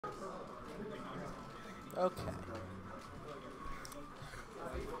Okay.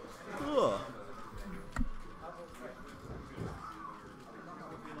 Ugh.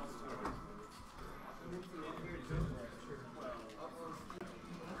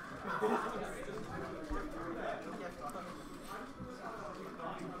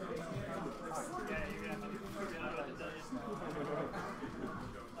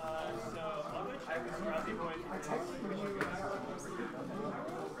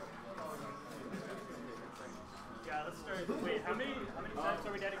 Yeah, let's start. Wait, how many times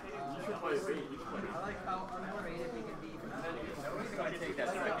are we dedicated? I like how unrated we can be. Take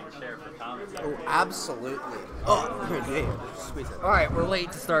that second chair for Thomas. Oh, absolutely. Oh, yeah. Squeeze it. All right, we're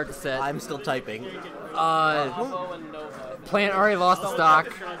late to start the set. I'm still typing. Plant already lost the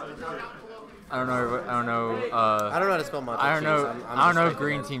stock. I don't know. I don't know how to spell Macho I don't know. Cheese. I don't know just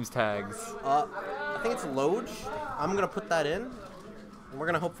green typing team's tags. I think it's Loge. I'm gonna put that in, and we're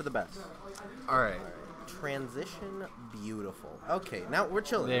gonna hope for the best. All right. Transition, beautiful. Okay, now we're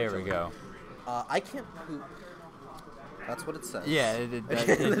chilling. There we go. I can't poop. That's what it says. Yeah, that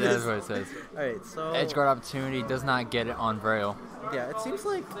is what it says. All right, so Edge guard opportunity does not get it on Vrael. yeah, it seems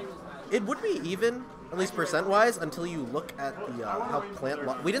like it would be even, at least percent-wise, until you look at the how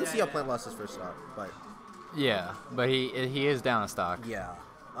Plant. We didn't see how Plant lost his first stock, but Yeah, but he is down a stock. yeah,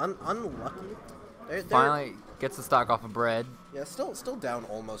 unlucky. They're, Finally gets the stock off of Bread. yeah, still down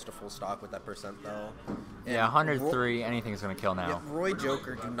almost a full stock with that percent though. And Yeah, 103. Anything's gonna kill Yeah, now. Roy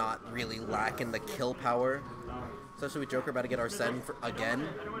Joker do not really lack in the kill power, especially with Joker about to get Arsene for, again.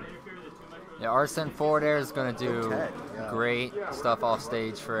 Yeah, Arsene forward air is gonna do Okay, yeah. great stuff off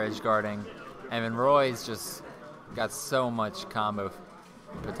stage for edge guarding, and then Roy's just got so much combo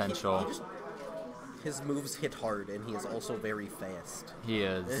potential. His moves hit hard, and he is also very fast. He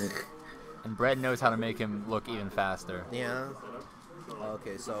is, and Bread knows how to make him look even faster. Yeah.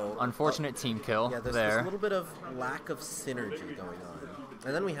 Okay, so Unfortunate team kill yeah, there's there. a little bit of lack of synergy going on,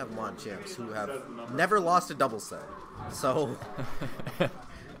 and then we have MachoCheeze, who have never lost a double set, so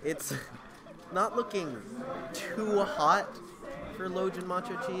it's not looking too hot for Loge and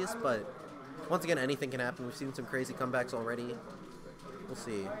MachoCheeze, but once again, anything can happen. We've seen some crazy comebacks already. We'll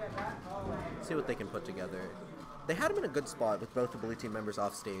see. See what they can put together. They had him in a good spot with both the blue team members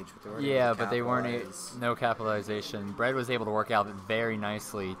off stage. But they weren't Yeah, able to but they weren't capitalize. no capitalization. Bread was able to work out very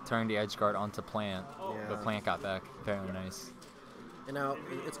nicely, turning the edge guard onto Plant, Yeah. but Plant got back very nice. And now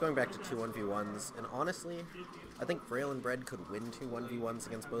it's going back to 2 1v1s, and honestly, I think Vrael and Bread could win 2 1v1s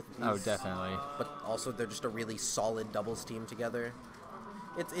against both of these. Oh, definitely. But also, they're just a really solid doubles team together.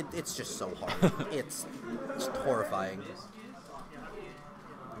 It's just so hard. It's just horrifying.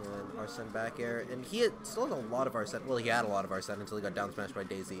 And Arsene back air, and he still has a lot of Arsene. Well, he had a lot of Arsene until he got down smashed by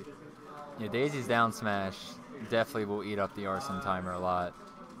Daisy. Yeah, Daisy's down smash definitely will eat up the Arsene timer a lot.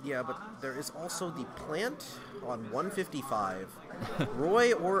 Yeah, but there is also the Plant on 155.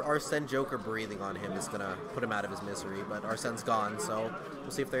 Roy or Arsene Joker breathing on him is going to put him out of his misery, but Arsene's gone, so we'll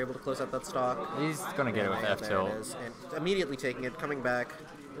see if they're able to close out that stock. He's going to get it with And F there tilt. it is. And immediately taking it, coming back,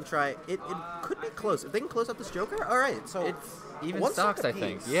 and try. It could be close. If they can close out this Joker, all right. So It's even one stocks, stock I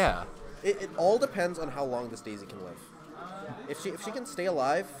think. apiece. Yeah. It all depends on how long this Daisy can live. If she can stay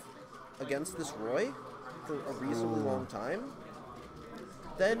alive against this Roy for a reasonably long time,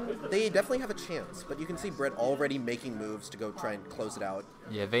 then they definitely have a chance. But you can see Brett already making moves to go try and close it out.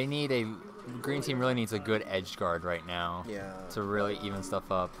 Yeah, they need a... Green team really needs a good edge guard right now. Yeah. To really even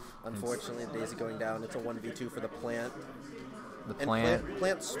stuff up. Unfortunately, Daisy going down. It's a 1v2 for the Plant. The And Plant...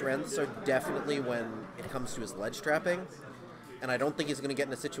 Plant's strengths are definitely when it comes to his ledge trapping. And I don't think he's going to get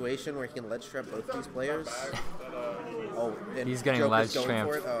in a situation where he can ledge trap both these players. Oh, and He's getting Joker's ledge going trapped.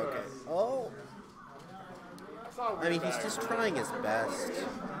 for it? Oh, okay. Oh. I mean, he's just trying his best,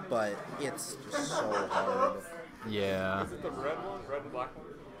 but it's just so hard. Yeah. Is it the red one? Red and black one?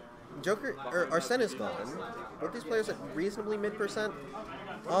 Joker, or Arsene is gone. Both these players at reasonably mid%.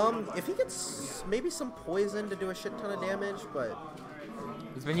 If he gets maybe some poison to do a shit ton of damage, but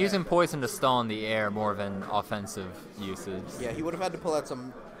He's been using poison to stall in the air more than offensive usage. yeah, he would have had to pull out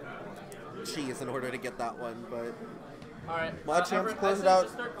some cheese in order to get that one, but Alright. MachoCheeze closed it out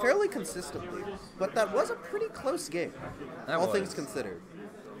fairly consistently. But that was a pretty close game, That all was. things considered.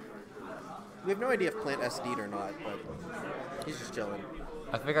 We have no idea if Plant SD'd or not, but he's just chilling.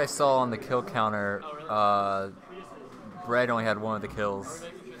 I think I saw on the kill counter, Bread only had one of the kills.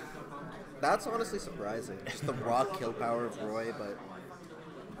 That's honestly surprising. Just the raw kill power of Roy, but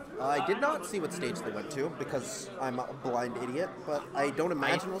I did not see what stage they went to because I'm a blind idiot, but I don't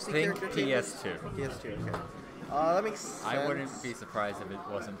imagine we'll see think character changes. PS2. PS2, okay. That makes sense. I wouldn't be surprised if it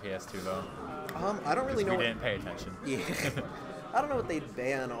wasn't PS2 though. I don't really know. We didn't pay attention. Yeah. I don't know what they'd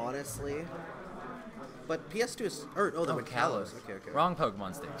ban, honestly. But PS2 is... Or, oh, the Kalos. Okay. Wrong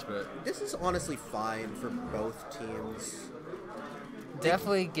Pokemon stage, but... This is honestly fine for both teams.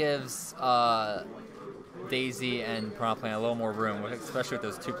 Definitely gives Daisy and Piranha Plant a little more room, especially with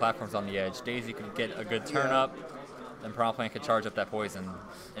those two platforms on the edge. Daisy could get a good turn up, then Piranha Plant could charge up that poison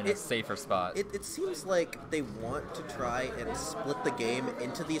in a safer spot. It seems like they want to try and split the game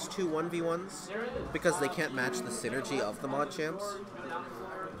into these two 1v1s because they can't match the synergy of the MachoCheeze.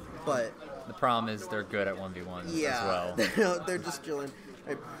 But... The problem is they're good at 1v1s as well. They're just chilling.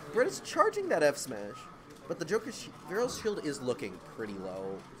 Right, Brett is charging that F smash, but the Joker's Vrael's shield is looking pretty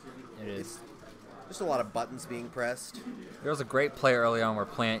low. It is. Just a lot of buttons being pressed. There was a great play early on where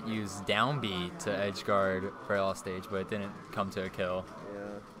Plant used down B to edge guard Vrael off stage, but it didn't come to a kill. Yeah.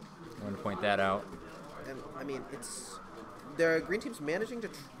 I want to point that out. And, I mean, the green team's managing to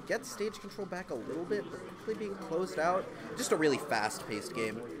get stage control back a little bit, but quickly being closed out. Just a really fast-paced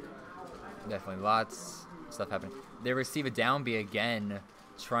game. Definitely, lots of stuff happening. They receive a down B again,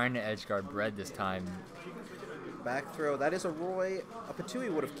 trying to edge guard Bread this time. Back throw, that is a Roy. A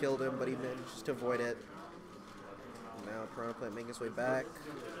Patui would have killed him, but he managed to avoid it. Now Piranha Plant making his way back.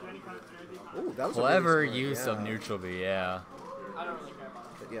 Ooh, that was clever a really use of neutral B, yeah.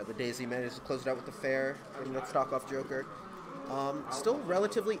 But yeah, the Daisy managed to close it out with the fair, getting that stock off Joker. Still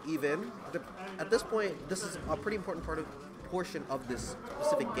relatively even. At this point, this is a pretty important portion of this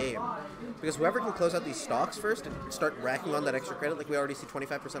specific game, because whoever can close out these stocks first and start racking on that extra credit, like we already see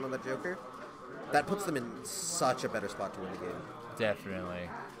 25% on that Joker, that puts them in such a better spot to win the game. Definitely.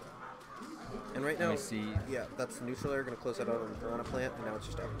 And right now, yeah, that's neutral air going to close that out on the Piranha Plant, and now it's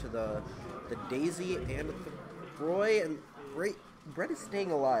just up to the Daisy and the Roy, and Brett is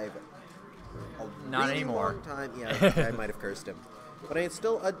staying alive. Not really anymore. Long time. Yeah, I might have cursed him. But it's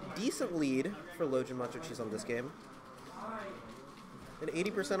still a decent lead for Loge and MachoCheeze on this game. And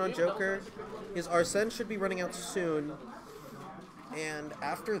 80% on Joker. His Arsene should be running out soon. And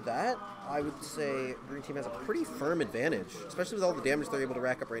after that, I would say Green Team has a pretty firm advantage, especially with all the damage they're able to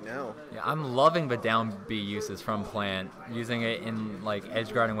rack up right now. Yeah, I'm loving the down B uses from Plant, using it in like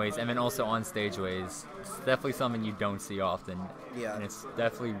edge guarding ways and then also on stage ways. It's definitely something you don't see often. Yeah. And it's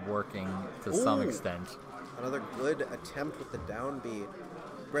definitely working to some extent. Another good attempt with the down B.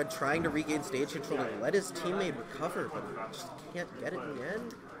 Brett trying to regain stage control and let his teammate recover, but just can't get it in the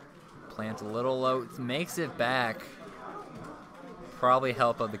end. Plant a little low, makes it back. Probably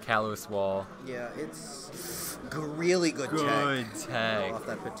help of the Kalos wall. Yeah, it's really good tag. Off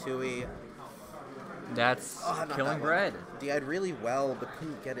that Patui. That's killing Bread. DI'd really well, but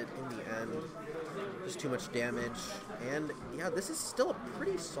couldn't get it in the end. Just too much damage. And yeah, this is still a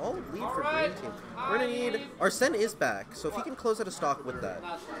pretty solid lead for Green Team. We're gonna need... Arsene is back, so if he can close out a stock with that,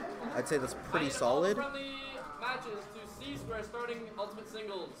 I'd say that's pretty solid. Matches to cease. We're starting Ultimate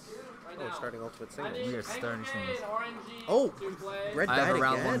Singles right now. We're starting Ultimate Singles. We are starting singles. Oh, Red died I have a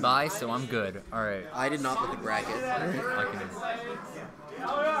round again. 1 bye, so I'm good. Alright. I did not look at bracket. You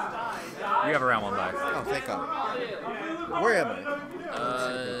have a round 1 bye. Oh, thank God. Where am I?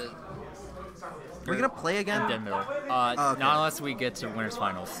 Are we gonna play again? Dead middle. Not unless we get to winners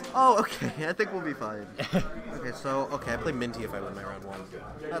finals. Oh, okay. I think we'll be fine. I play Minty if I win my round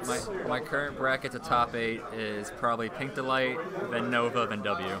 1. My current bracket to top 8 is probably Pink Delight, then Nova, then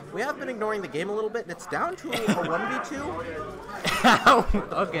W. We have been ignoring the game a little bit, and it's down to a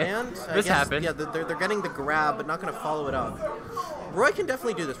 1v2. Okay. And this happened. Yeah, they're getting the grab, but not gonna follow it up. Roy can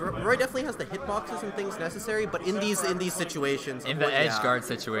definitely do this. Roy definitely has the hitboxes and things necessary, but in these situations, in the edge guard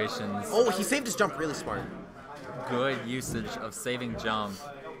situations. Oh, he saved his jump really smart. Good usage of saving jump.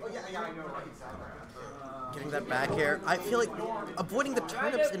 Getting that back air. I feel like avoiding the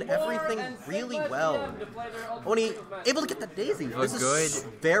turnips and everything really well. Only able to get that Daisy. This is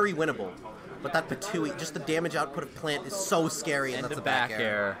very winnable. But that Patui, just the damage output of Plant is so scary, and that's the back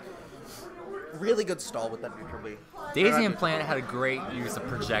air. Really good stall with that neutral B. Daisy and Plant had a great use of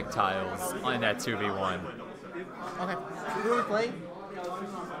projectiles on that 2v1. Okay. Who are we playing?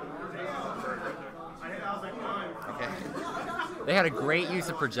 Okay. They had a great use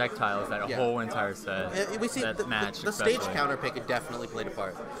of projectiles that whole entire set. We see the stage counter pick, it definitely played a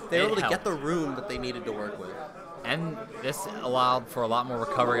part. They were able to get the room that they needed to work with. And this allowed for a lot more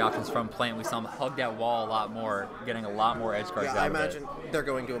recovery options from Plant. We saw him hug that wall a lot more, getting a lot more edge guards out I of imagine they're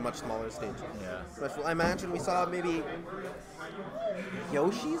going to a much smaller stage. Yeah. But I imagine we saw maybe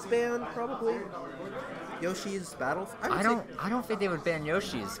Yoshi's ban, probably. Yoshi's battle. I don't think they would ban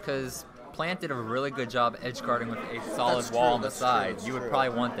Yoshi's, because Plant did a really good job edge guarding with a solid wall on the side. You would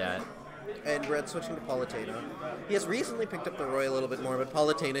probably want that. And Red switching to Palutena. He has recently picked up the Roy a little bit more, but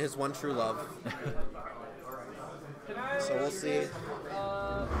Palutena, his one true love. So we'll see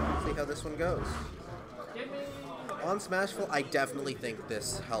how this one goes. on Smashville, I definitely think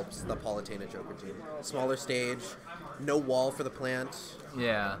this helps the Palutena Joker team. Smaller stage, no wall for the plant.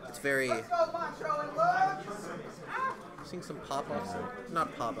 Yeah. It's very... Seeing some pop-ups,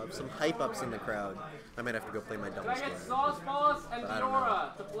 not pop-ups, some hype-ups in the crowd. I might have to go play my double Try to get score. Sauce, Paulus, and But I don't know.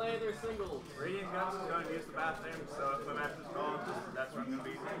 Fiora to play their singles. Radiant Guts is going to use the bathroom, so if the match is gone, that's where I'm going to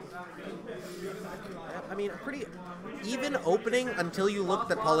be. I mean, a pretty even opening until you look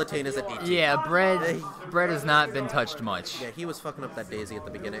that Palutena is at 18. Yeah, Bread has not been touched much. Yeah, he was fucking up that Daisy at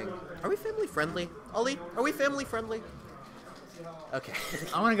the beginning. Are we family friendly? Ollie, are we family friendly? Okay.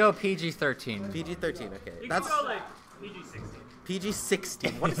 I want to go PG-13. PG-13, okay. You That's can go like PG-16.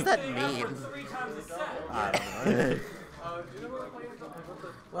 PG-16. What does that mean? I don't know.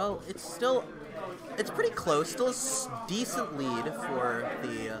 Well, it's pretty close. Still a decent lead for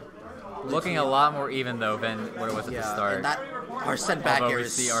the blue Looking team. a lot more even, though, than what it was at the start. And that Arsene back Although air we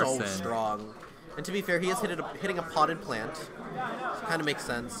is see so Arsene. strong. And to be fair, he is hitting a potted plant. Kind of makes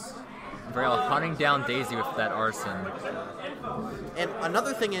sense. Vrael hunting down Daisy with that arson. And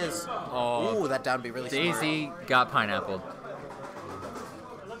another thing is, ooh, that down be really Daisy got pineappled. smart.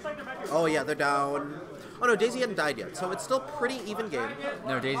 Oh yeah, they're down. Oh no, Daisy hadn't died yet, so it's still pretty even game.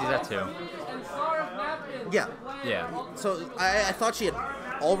 No, Daisy's at 2. And Sarah's napkins Yeah. to play Yeah. So I thought she had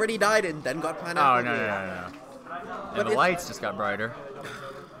already died and then got Oh, pineapple. no. But And the it's lights just got brighter.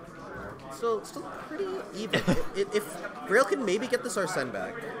 still pretty even. If Vrael can maybe get this Arsene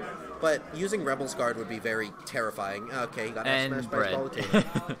back, but using Rebel's Guard would be very terrifying. Okay, he got And smashed by Bread.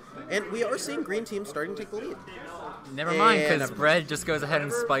 Palutena. And we are seeing green team starting to take the lead. Never mind, because And- Bread just goes ahead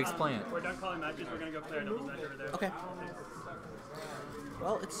and spikes plant. We're done calling matches. We're going to go play our doubles match over there. Okay.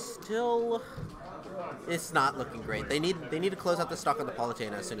 Well, it's not looking great. They need to close out the stock on the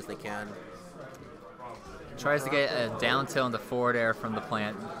Palutena as soon as they can. Tries to get a down tilt into forward air from the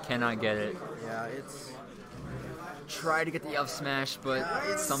plant. Cannot get it. Yeah, it's Tried to get the up smash,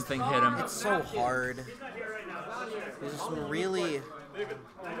 but something hit him. it's so hard. There's some really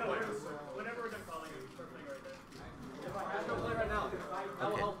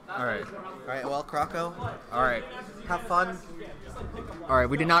Alright. Alright, well, Croco, Alright. have fun. Alright,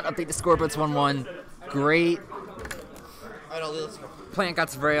 we did not update the score, but it's 1-1. Great. Alright, let's go. Plant got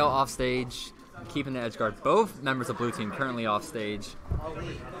Vrael off stage, keeping the edge guard. Both members of blue team currently off stage.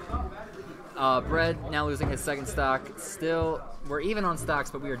 Bread now losing his second stock. Still, we're even on stocks,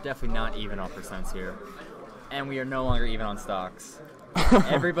 but we are definitely not even on percents here. And we are no longer even on stocks.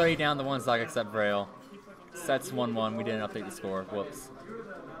 Everybody down to 1 stock except Vrael. Sets 1-1. We didn't update the score. Whoops.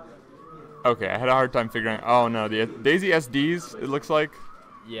 Okay, I had a hard time figuring. Oh no, the Daisy SDs. It looks like.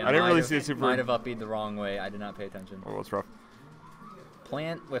 Yeah, I didn't might really have- see a super. Might have upbeat the wrong way. I did not pay attention. Oh, it's rough.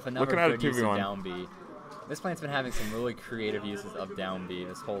 Plant with another Looking at a good use of 2v1. down B. This plant's been having some really creative uses of down B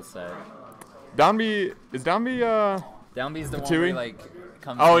this whole set. Downby is Downby. Down B's the one Patui? where he, like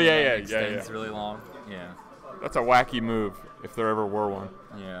comes Oh, in yeah, and yeah, extends yeah. really long. Yeah. That's a wacky move if there ever were one.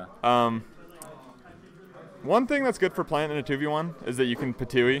 Yeah. One thing that's good for Plant in a 2v1 is that you can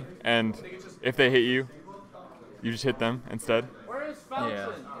Patui, and if they hit you, you just hit them instead. Where is Falcon? Yeah.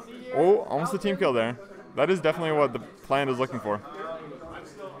 Is he here? Oh, almost a team kill there. That is definitely what the Plant is looking for.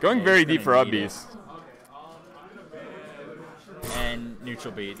 Going very he's deep for gonna up need it. Bs. And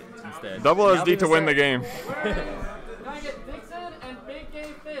neutral beat instead. Double Now SD being to win the set- game. Can I get Dixon and Big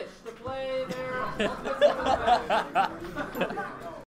Game Fish to play their ultimate singles match?